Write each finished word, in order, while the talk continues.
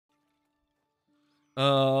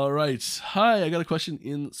All right. Hi, I got a question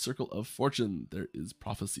in Circle of Fortune. There is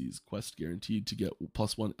Prophecies quest guaranteed to get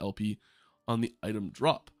 +1 LP on the item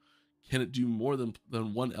drop. Can it do more than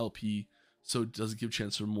 1 LP? So does it give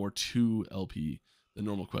chance for more 2 LP than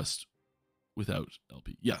normal quest without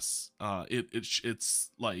LP? Yes.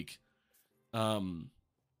 It's like I'm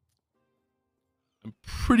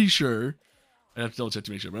pretty sure. I have to double check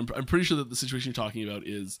to make sure, but I'm pretty sure that the situation you're talking about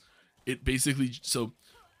is it basically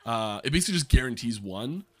it basically just guarantees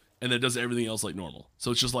one, and then it does everything else like normal.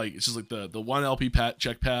 So it's just like the one LP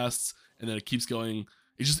check passed, and then it keeps going.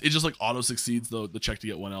 It just like auto succeeds the check to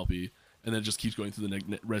get one LP, and then it just keeps going through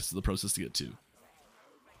the rest of the process to get two.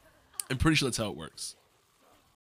 I'm pretty sure that's how it works.